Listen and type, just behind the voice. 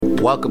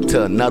Welcome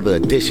to another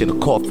edition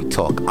of Coffee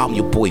Talk. I'm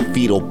your boy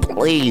Vito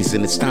Blaze,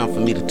 and it's time for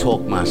me to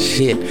talk my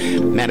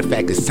shit. Matter of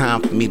fact, it's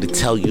time for me to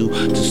tell you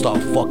to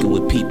start fucking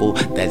with people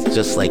that's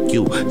just like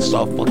you.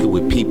 Start fucking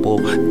with people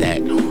that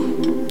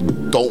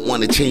don't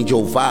want to change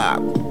your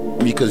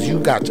vibe, because you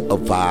got a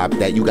vibe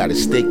that you got to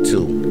stick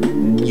to.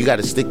 You got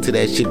to stick to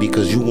that shit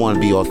because you want to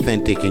be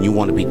authentic and you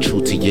want to be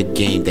true to your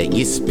game that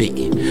you're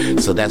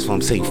spitting. So that's what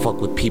I'm saying. Fuck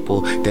with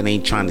people that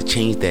ain't trying to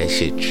change that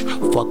shit.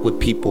 Fuck with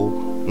people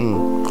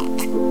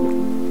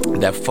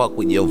that fuck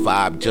with your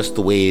vibe just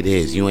the way it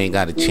is. You ain't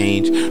got to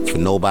change for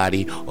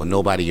nobody or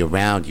nobody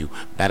around you.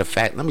 Matter of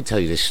fact, let me tell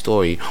you this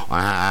story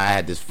on how I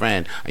had this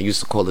friend. I used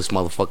to call this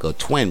motherfucker a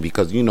twin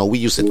because, you know, we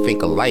used to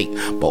think alike.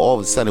 But all of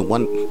a sudden,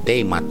 one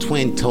day, my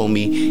twin told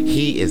me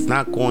he is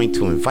not going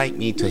to invite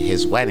me to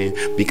his wedding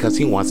because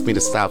he wants me to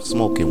stop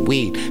smoking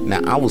weed.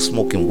 Now, I was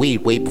smoking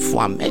weed way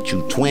before I met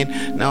you, twin.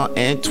 Now,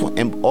 and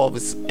all of a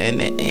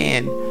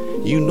sudden,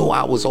 you know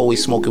I was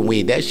always smoking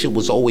weed. That shit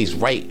was always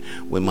right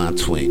with my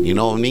twin, you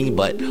know what I mean?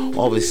 But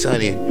all of a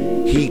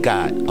sudden, he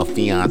got a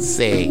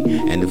fiance,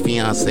 and the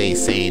fiance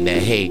saying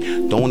that, hey,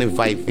 don't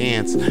invite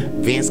Vance.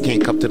 Vance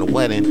can't come to the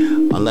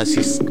wedding unless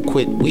he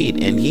quit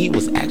weed. And he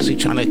was actually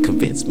trying to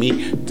convince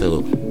me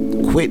to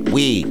quit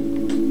weed.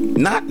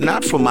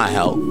 Not for my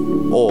health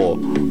or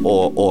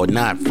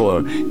not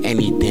for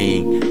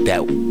anything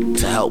that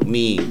to help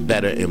me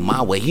better in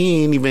my way.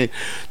 He ain't even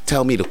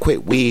tell me to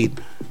quit weed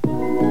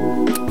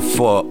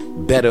for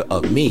better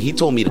of me. He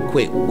told me to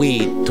quit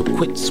weed, to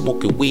quit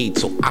smoking weed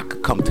so I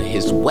could come to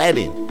his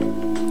wedding.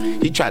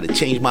 He tried to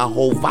change my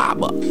whole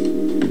vibe up.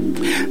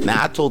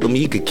 Now I told him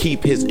he could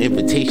keep his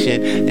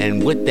invitation,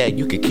 and with that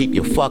you could keep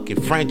your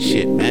fucking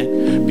friendship,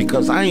 man,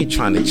 because I ain't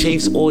trying to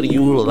chase or to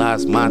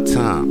utilize my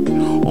time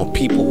on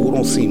people who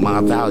don't see my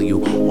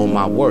value or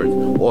my worth,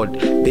 or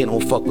they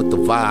don't fuck with the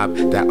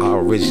vibe that I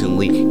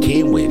originally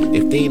came with.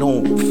 If they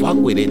don't fuck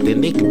with it,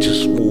 then they can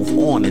just move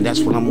on. And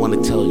that's what I'm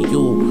going to tell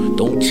you.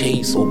 Don't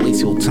chase or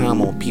waste your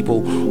time on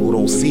people who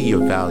don't see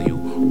your value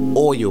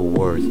or your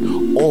worth,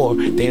 or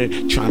they're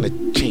trying to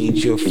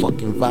change your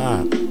fucking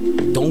vibe.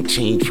 Don't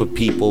change for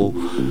people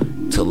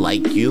to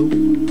like you.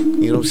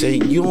 You know what I'm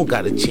saying? You don't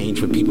got to change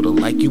for people to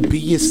like you. Be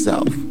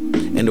yourself.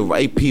 And the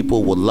right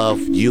people will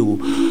love you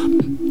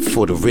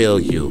for the real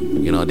you.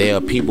 You know, there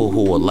are people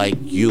who will like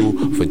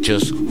you for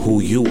just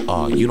who you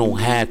are. You don't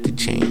have to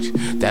change.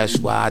 That's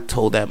why I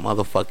told that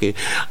motherfucker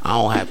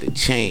I don't have to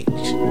change.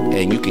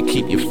 And you can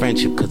keep your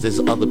friendship because there's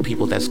other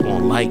people that's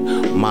going to like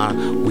my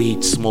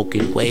weed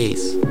smoking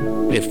ways.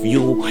 If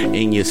you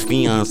and your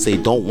fiance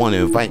don't want to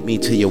invite me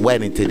to your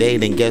wedding today,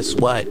 then guess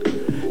what?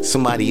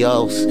 Somebody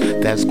else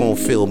that's going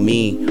to feel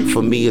me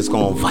for me is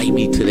going to invite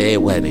me to their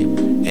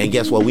wedding. And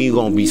guess what? We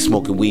going to be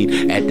smoking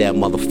weed at that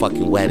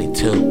motherfucking wedding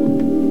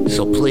too.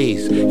 So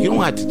please, you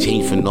don't have to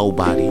change for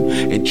nobody.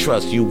 And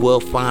trust, you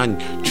will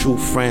find true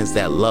friends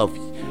that love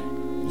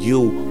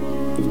you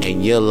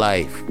and your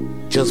life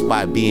just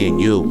by being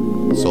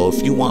you. So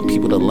if you want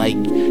people to like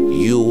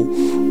you,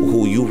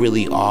 who you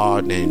really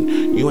are, then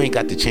you ain't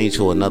got to change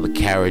to another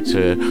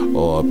character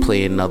or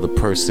play another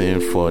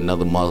person for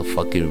another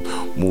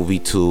motherfucking movie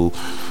to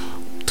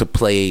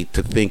play,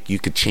 to think you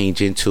could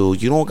change into.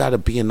 You don't got to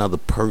be another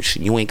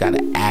person. You ain't got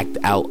to act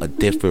out a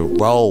different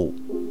role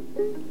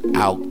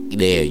out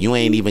there. You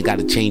ain't even got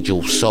to change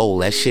your soul.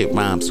 That shit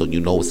rhymes, so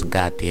you know it's the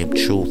goddamn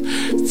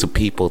truth. To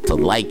people to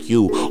like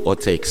you or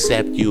to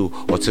accept you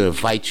or to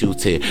invite you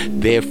to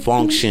their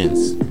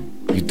functions.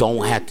 You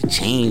don't have to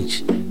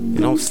change. You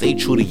know, stay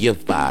true to your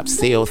vibe.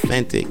 Stay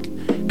authentic.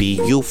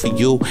 Be you for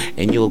you,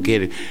 and you'll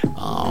get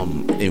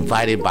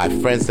invited by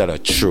friends that are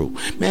true.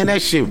 Man,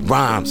 that shit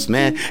rhymes,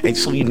 man. And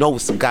so you know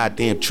it's the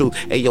goddamn truth.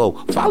 Hey, yo,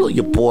 follow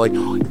your boy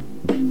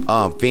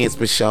Vance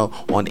Michelle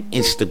on the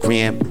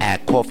Instagram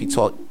at Coffee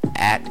Talk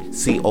at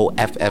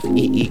COFFEE_TAWLK.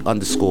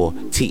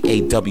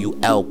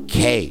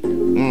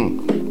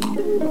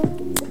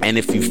 And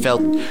if you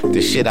felt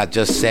the shit I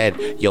just said,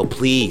 yo,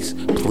 please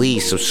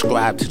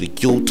subscribe to the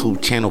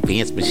YouTube channel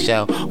Vance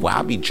Michelle, where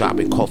I'll be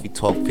dropping Coffee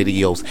Talk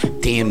videos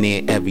damn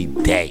near every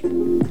day.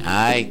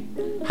 Alright?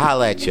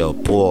 Holla at your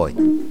boy.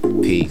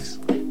 Peace.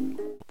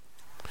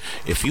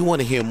 If you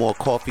want to hear more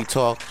Coffee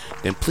Talk,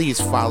 then please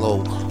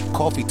follow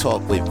Coffee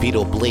Talk with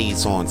Vito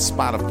Blaze on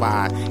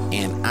Spotify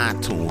and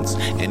iTunes.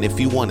 And if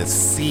you want to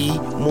see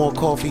more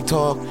Coffee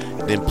Talk,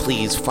 then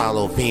please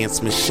follow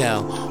Vance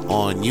Michelle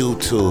on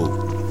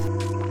YouTube.